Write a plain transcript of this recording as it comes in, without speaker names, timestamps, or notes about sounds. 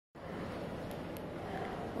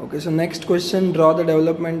Okay, so next question, draw the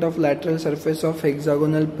development of lateral surface of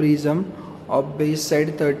hexagonal prism of base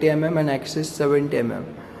side 30 mm and axis 70 mm.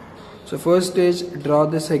 So first is draw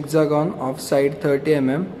this hexagon of side 30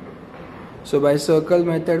 mm. So by circle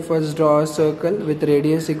method, first draw a circle with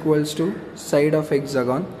radius equals to side of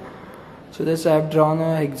hexagon. So this I have drawn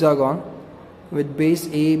a hexagon with base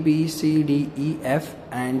A, B, C, D, E, F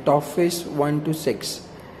and top face 1 to 6.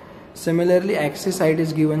 Similarly, axis height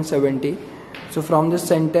is given 70. So from the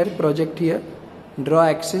center, project here, draw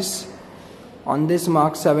axis on this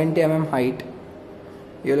mark 70 mm height.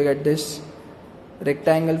 You will get this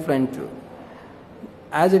rectangle front view.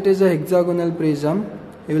 As it is a hexagonal prism,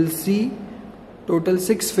 you will see total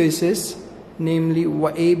 6 faces, namely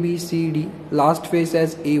A, B, C, D, last face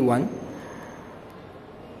as A1.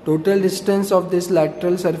 Total distance of this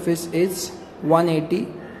lateral surface is 180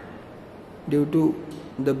 due to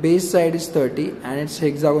the base side is 30 and it's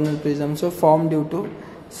hexagonal prism, so formed due to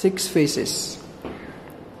 6 faces.